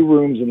rent 2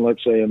 rooms in,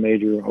 let's say, a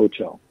major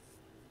hotel.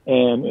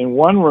 And in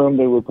one room,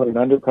 they would put an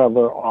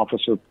undercover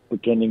officer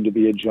pretending to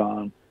be a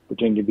John,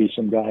 pretending to be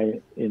some guy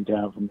in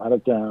town from out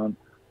of town,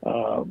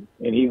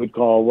 and he would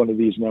call one of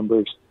these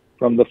numbers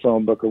from the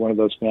phone book or one of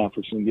those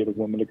pamphlets and get a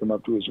woman to come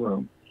up to his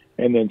room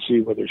and then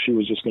see whether she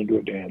was just going to do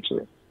a dance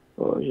or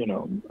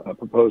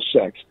propose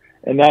sex.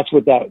 And that's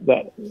what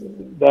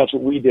that's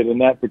what we did in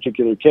that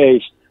particular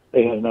case.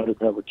 They had an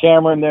undercover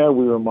camera in there.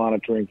 We were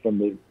monitoring from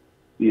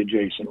the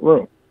adjacent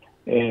room.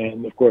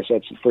 And of course,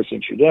 that's the first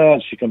thing she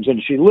does. She comes in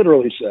and she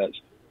literally says,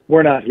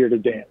 "We're not here to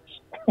dance.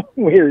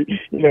 We're,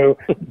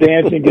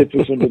 dancing gets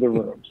us into the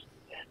rooms."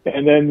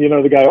 And then,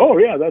 the guy, "Oh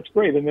yeah, that's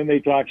great." And then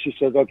they talk. She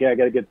says, "Okay, I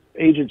got to get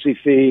agency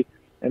fee."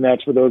 And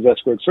that's for those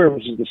escort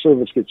services. The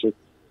service gets a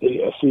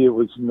fee. It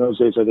was in those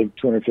days, I think,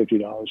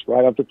 $250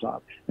 right off the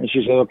top. And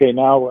she said, "Okay,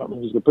 now I'm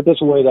just going to put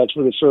this away. That's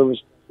for the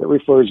service that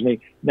refers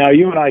me. Now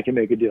you and I can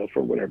make a deal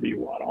for whatever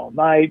you want, all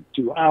night,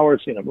 2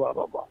 hours, blah,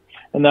 blah, blah."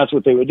 And that's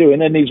what they would do.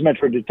 And then these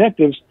Metro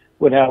detectives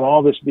would have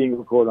all this being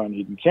recorded on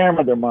hidden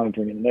camera. They're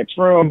monitoring in the next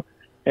room.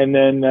 And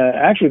then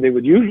actually they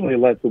would usually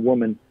let the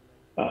woman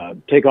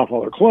take off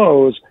all their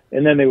clothes,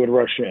 and then they would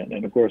rush in.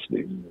 And of course,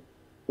 the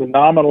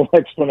nominal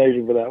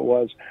explanation for that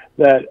was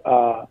that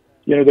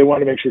they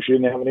wanted to make sure she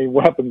didn't have any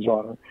weapons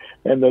on her,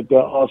 and that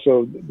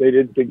also they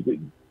didn't think that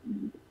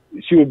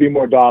she would be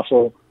more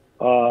docile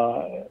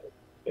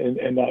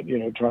and not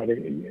try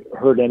to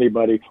hurt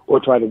anybody or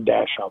try to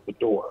dash out the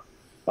door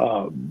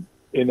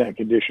in that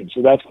condition.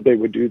 So that's what they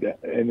would do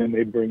that, and then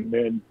they'd bring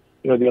them in.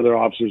 The other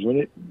officers, when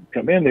they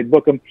come in, they'd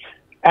book them.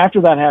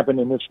 After that happened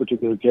in this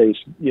particular case,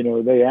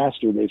 they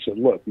asked her, they said,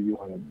 look, do you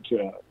want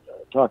to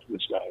talk to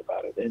this guy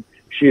about it? And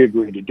she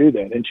agreed to do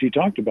that. And she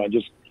talked about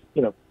just,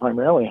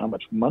 primarily how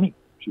much money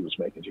she was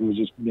making. She was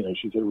just,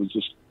 she said it was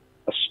just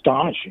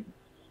astonishing,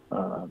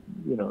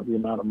 the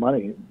amount of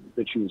money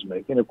that she was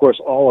making. Of course,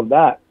 all of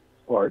that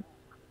part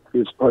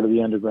is part of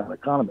the underground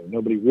economy.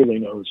 Nobody really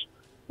knows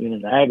in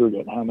an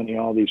aggregate how many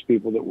all these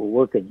people that were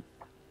working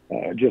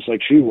just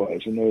like she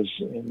was in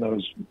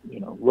those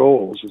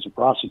roles as a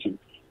prostitute.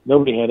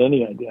 Nobody had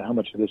any idea how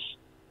much of this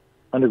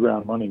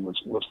underground money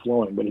was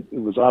flowing, but it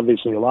was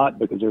obviously a lot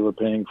because they were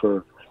paying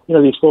for,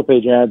 these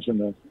full-page ads in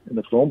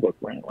the phone book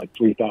ran like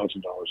 $3,000 a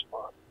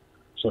month.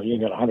 So you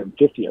got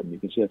 150 of them. You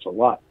can see that's a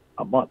lot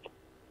a month,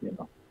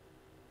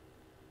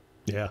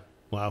 Yeah.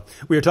 Wow.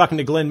 We are talking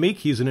to Glen Meek.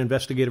 He's an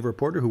investigative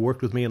reporter who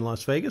worked with me in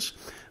Las Vegas,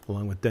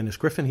 along with Dennis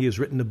Griffin. He has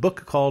written a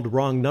book called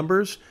Wrong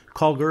Numbers,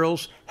 Call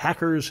Girls,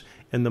 Hackers,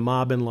 and the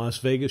Mob in Las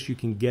Vegas. You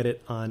can get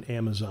it on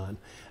Amazon.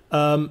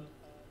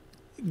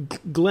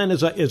 Glenn,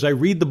 as I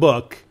read the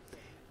book,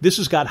 this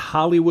has got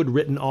Hollywood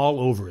written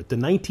all over it. The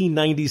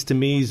 1990s to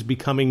me is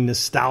becoming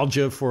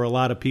nostalgia for a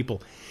lot of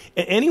people.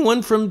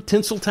 Anyone from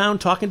Tinseltown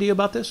talking to you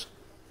about this?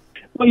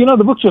 Well,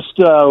 the book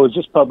was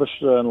just published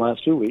in the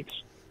last 2 weeks.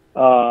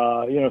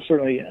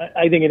 Certainly,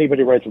 I think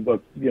anybody who writes a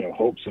book,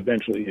 hopes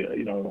eventually,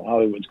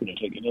 Hollywood's going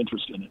to take an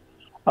interest in it.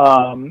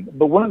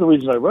 But one of the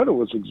reasons I wrote it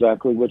was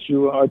exactly what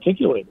you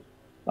articulated.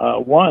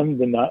 One,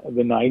 the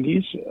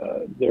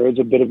 90s, there is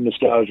a bit of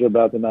nostalgia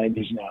about the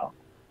 90s now.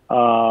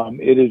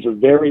 It is a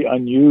very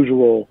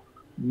unusual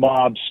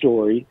mob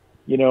story.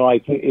 I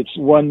think it's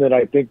one that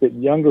I think that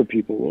younger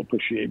people will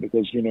appreciate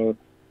because,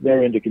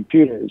 they're into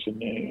computers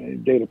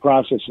and data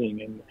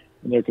processing and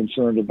they're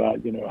concerned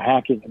about,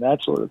 hacking and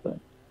that sort of thing.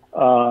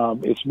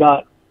 It's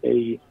not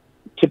a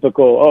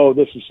typical,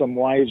 this is some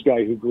wise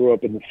guy who grew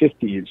up in the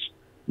 50s,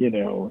 in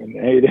the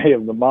heyday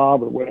of the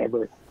mob or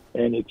whatever,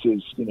 and it's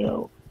his,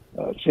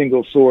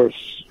 single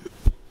source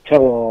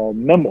tell-all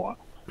memoir.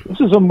 This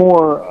is a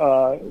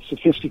more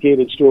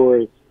sophisticated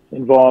story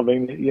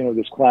involving,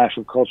 this clash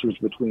of cultures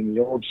between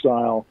the old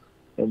style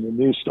and the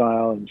new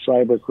style and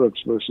cyber crooks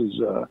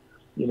versus,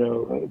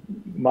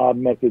 mob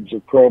methods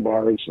of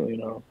crowbars,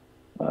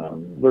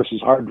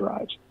 versus hard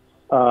drives.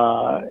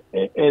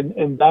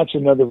 And that's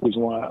another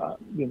reason why,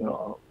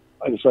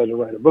 I decided to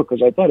write a book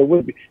because I thought it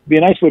would be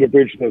a nice way to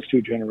bridge those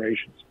two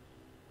generations.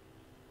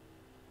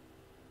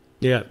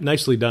 Yeah,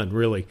 nicely done,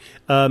 really.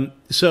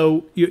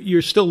 So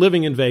you're still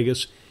living in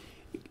Vegas.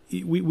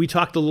 We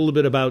talked a little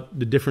bit about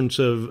the difference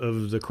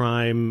of the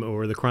crime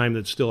or the crime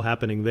that's still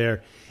happening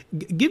there.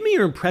 Give me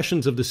your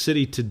impressions of the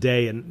city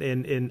today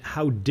and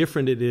how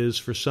different it is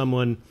for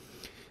someone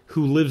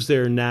who lives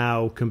there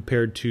now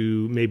compared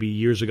to maybe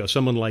years ago,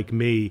 someone like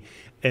me,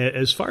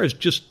 as far as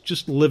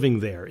just living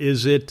there.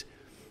 Is it,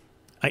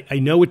 I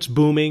know it's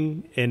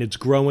booming and it's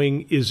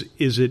growing. Is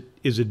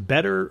it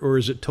better or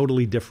is it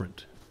totally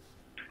different?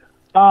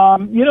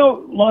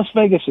 Las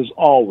Vegas is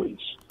always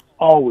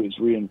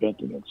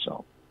reinventing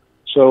itself.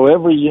 So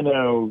every,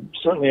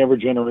 certainly every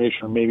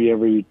generation, or maybe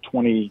every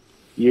 20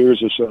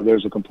 years or so,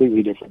 there's a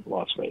completely different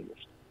Las Vegas.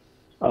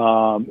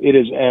 It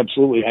is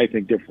absolutely, I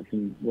think, different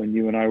from when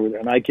you and I were there.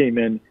 And I came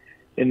in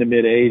the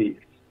mid-'80s,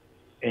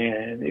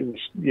 and it was,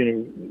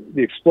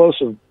 the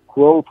explosive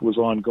growth was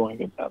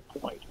ongoing at that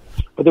point.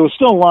 But there was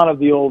still a lot of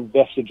the old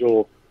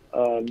vestigial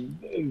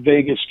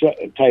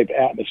Vegas-type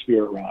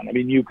atmosphere around. I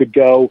mean, you could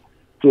go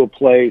to a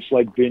place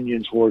like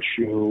Binion's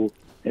Horseshoe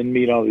and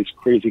meet all these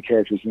crazy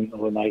characters in the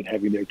middle of the night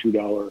having their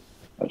 $2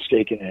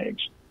 steak and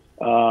eggs.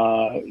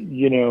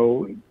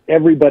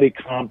 Everybody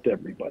comped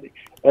everybody.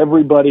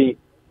 Everybody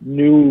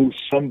knew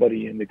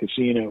somebody in the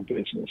casino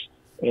business.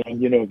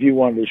 And, if you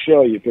wanted a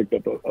show, you picked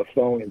up a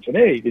phone and said,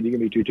 hey, can you give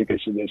me 2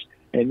 tickets to this?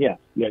 And, yeah,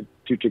 you had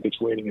 2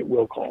 tickets waiting at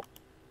will call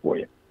for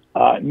you.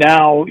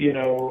 Now,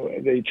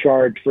 they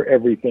charge for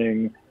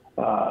everything.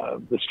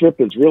 The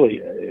Strip is really,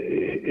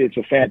 it's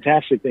a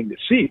fantastic thing to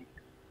see,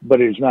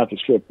 but it's not the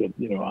Strip that,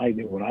 I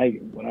knew when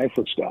I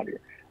first got here.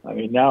 I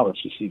mean, now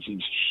it's just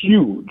these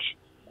huge,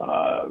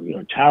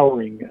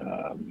 towering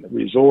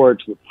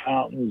resorts with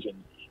fountains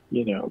and,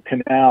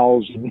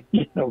 canals and,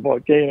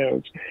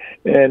 volcanoes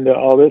and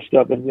all this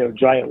stuff and,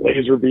 giant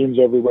laser beams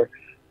everywhere.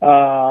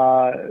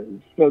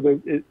 So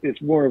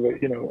it's more of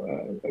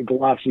a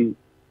glossy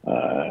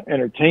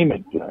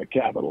entertainment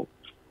capital.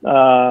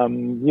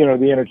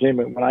 The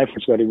entertainment when I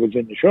first got it was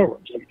in the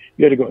showrooms. Like,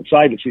 you had to go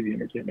inside to see the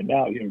entertainment.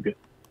 Now you get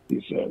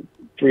these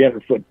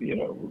 300-foot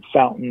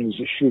fountains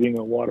shooting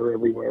water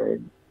everywhere,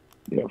 and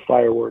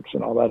fireworks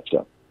and all that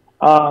stuff.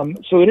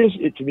 So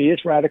to me,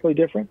 it's radically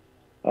different.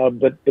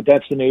 But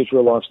that's the nature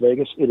of Las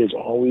Vegas. It is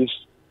always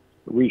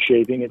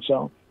reshaping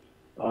itself.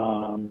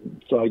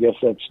 So I guess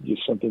that's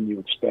just something you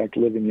expect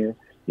living here.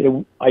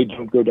 I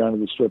don't go down to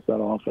the Strip that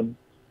often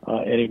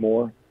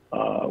anymore.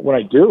 When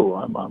I do,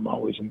 I'm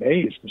always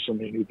amazed at so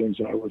many new things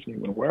that I wasn't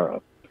even aware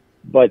of.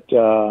 But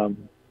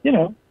you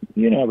know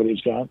how it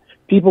is, John.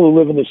 People who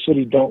live in the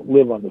city don't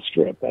live on the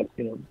Strip. That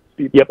people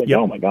think,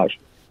 oh my gosh,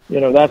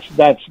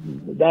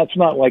 that's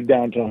not like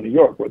downtown New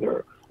York where there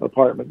are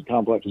apartment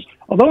complexes.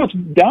 Although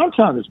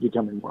downtown is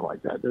becoming more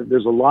like that.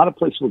 There's a lot of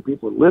places where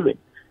people are living,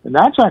 and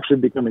that's actually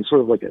becoming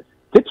sort of like a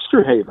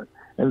hipster haven.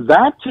 And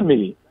that to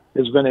me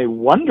has been a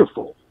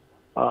wonderful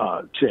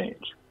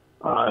change.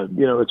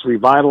 It's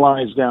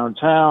revitalized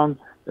downtown.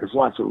 There's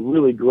lots of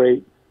really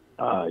great,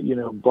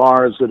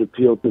 bars that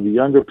appeal to the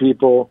younger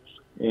people,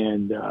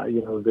 and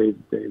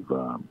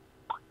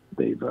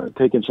they've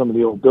taken some of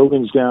the old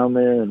buildings down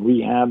there and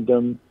rehabbed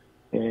them,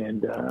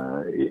 and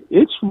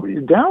it's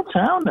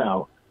downtown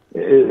now.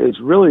 It's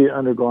really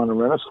undergone a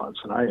renaissance,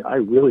 and I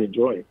really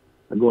enjoy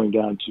going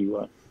down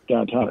to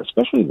downtown,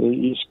 especially the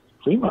East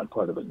Fremont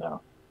part of it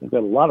now. They've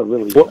got a lot of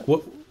really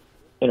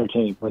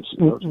entertaining places.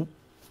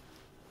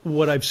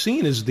 What I've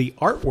seen is the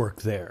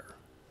artwork there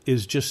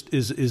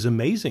is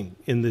amazing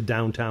in the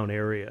downtown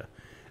area,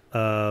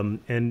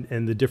 and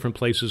the different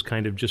places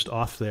kind of just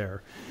off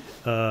there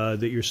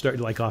that you're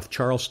starting, like off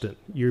Charleston.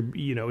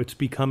 It's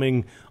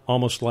becoming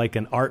almost like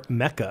an art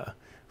mecca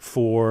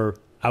for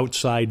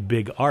outside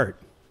big art.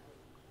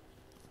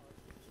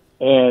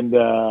 And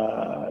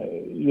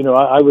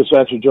I was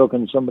actually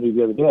joking to somebody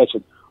the other day. I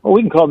said, "Oh,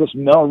 we can call this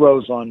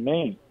Melrose on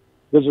Main,"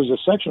 because there's a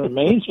section of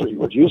Main Street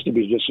which used to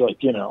be just like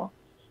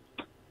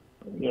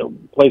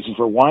places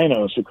for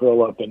winos to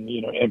curl up in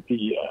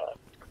empty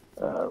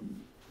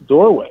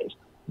doorways.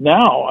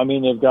 Now, I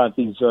mean, they've got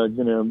these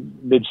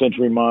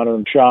mid-century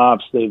modern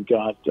shops. They've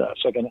got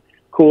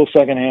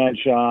secondhand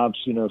shops.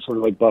 Sort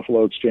of like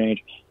Buffalo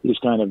Exchange. These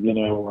kind of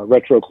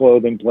retro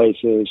clothing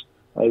places,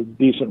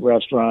 decent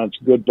restaurants,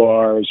 good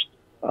bars,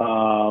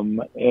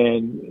 and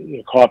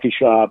coffee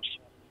shops.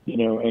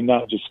 And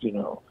not just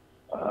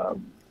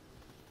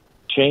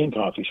chain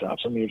coffee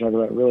shops. I mean, you're talking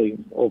about really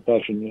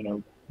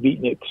old-fashioned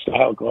beatnik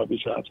style coffee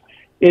shops.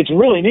 It's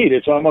really neat.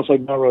 It's almost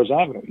like Melrose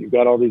Avenue. You've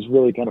got all these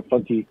really kind of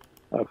funky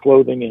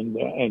clothing and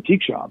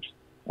antique shops.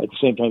 At the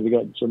same time, you've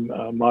got some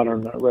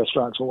modern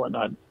restaurants and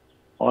whatnot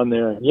on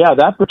there. Yeah,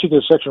 that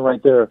particular section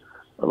right there,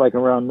 like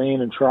around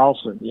Maine and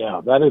Charleston,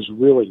 that has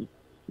really,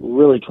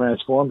 really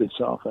transformed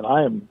itself. And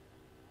I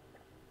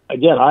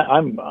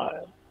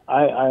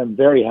am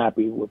very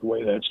happy with the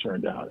way that's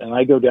turned out. And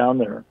I go down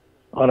there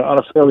on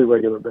a fairly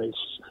regular basis.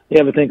 They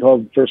have a thing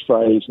called First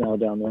Fridays now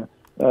down there.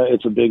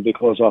 They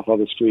close off all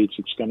the streets.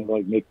 It's kind of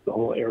like make the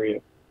whole area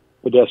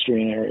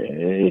pedestrian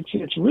area.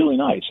 It's really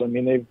nice. I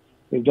mean,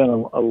 they've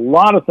done a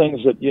lot of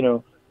things that,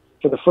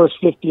 for the first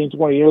 15,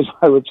 20 years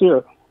I was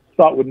here,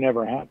 thought would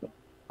never happen.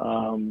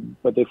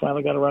 But they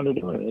finally got around to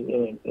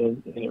doing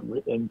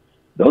it. And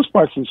those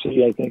parts of the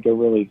city, I think, are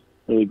really,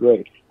 really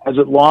great. Has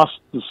it lost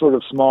the sort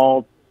of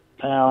small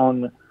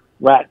town,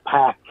 rat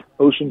pack,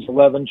 Ocean's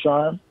 11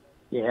 charm?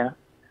 Yeah.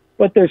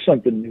 But there's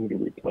something new to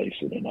replace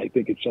it, and I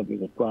think it's something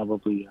that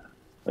probably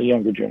a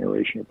younger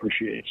generation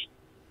appreciates.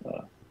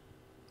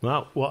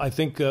 Wow. Well, I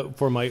think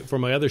for my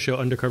other show,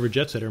 Undercover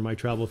Jet Setter, my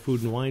travel,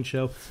 food, and wine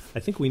show,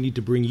 I think we need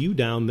to bring you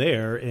down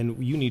there,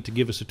 and you need to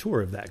give us a tour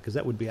of that, because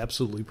that would be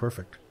absolutely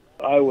perfect.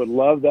 I would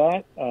love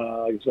that.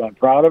 So I'm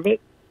proud of it.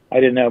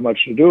 I didn't have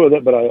much to do with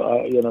it, but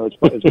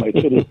it's my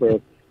city for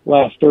the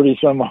last 30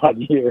 some odd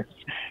years,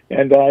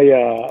 and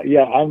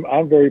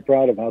I'm very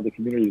proud of how the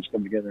community has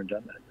come together and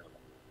done that.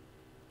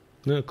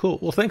 No, cool.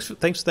 Well, thanks for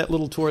that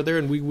little tour there,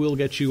 and we will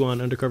get you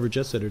on Undercover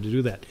Jet Setter to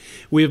do that.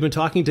 We have been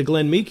talking to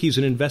Glen Meek. He's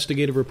an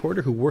investigative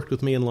reporter who worked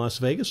with me in Las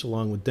Vegas,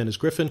 along with Dennis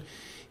Griffin.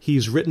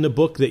 He's written a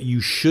book that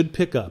you should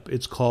pick up.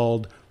 It's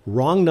called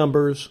Wrong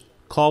Numbers,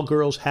 Call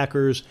Girls,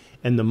 Hackers,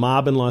 and the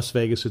Mob in Las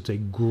Vegas. It's a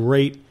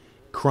great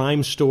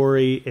crime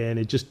story, and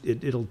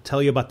it'll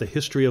tell you about the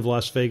history of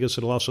Las Vegas.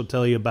 It'll also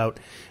tell you about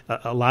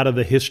a lot of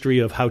the history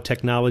of how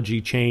technology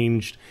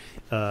changed,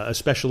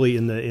 especially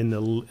in the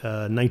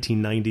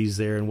 1990s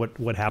there, and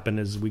what happened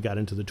as we got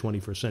into the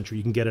 21st century.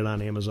 You can get it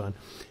on Amazon.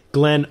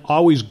 Glenn,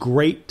 always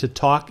great to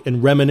talk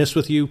and reminisce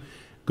with you.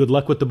 Good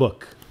luck with the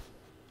book.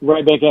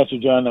 Right back at you,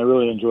 John. I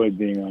really enjoyed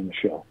being on the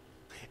show.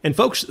 And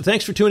folks,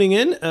 thanks for tuning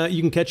in.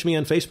 You can catch me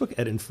on Facebook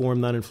at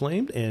Informed Not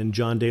Inflamed and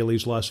John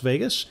Daly's Las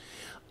Vegas,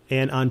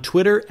 and on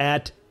Twitter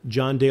at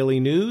John Daly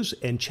News,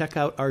 and check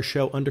out our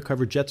show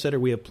Undercover Jet Setter.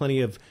 We have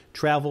plenty of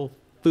travel,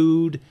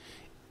 food,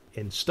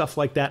 and stuff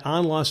like that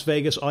on Las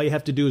Vegas. All you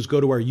have to do is go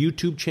to our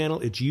YouTube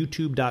channel. It's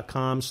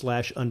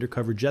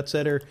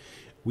youtube.com/undercoverjetsetter.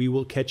 We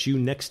will catch you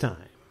next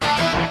time.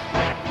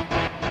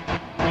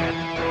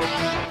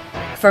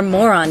 For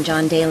more on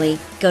John Daly,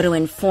 go to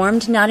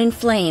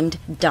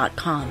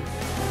informednotinflamed.com.